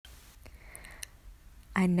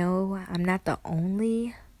I know I'm not the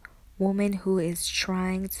only woman who is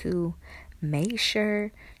trying to make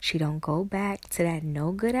sure she don't go back to that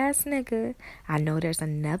no good ass nigga. I know there's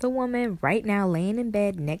another woman right now laying in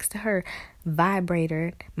bed next to her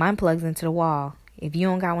vibrator. Mine plugs into the wall. If you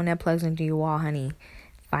don't got one that plugs into your wall, honey,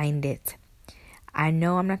 find it. I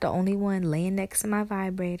know I'm not the only one laying next to my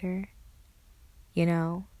vibrator,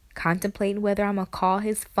 contemplating whether I'm gonna call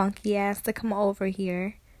his funky ass to come over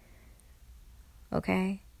here.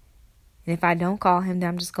 Okay? And if I don't call him, then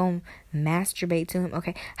I'm just gonna masturbate to him.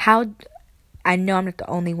 Okay? I know I'm not the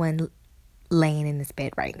only one laying in this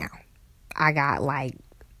bed right now. I got like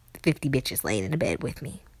 50 bitches laying in the bed with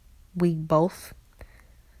me. We both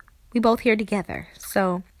here together.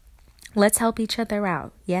 So let's help each other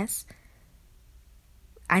out. Yes?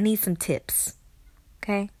 I need some tips.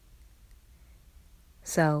 Okay?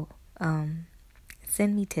 So,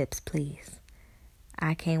 send me tips, please.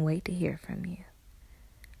 I can't wait to hear from you.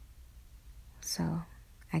 So,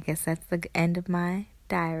 I guess that's the end of my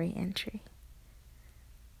diary entry.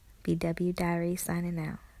 BW Diary signing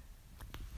out.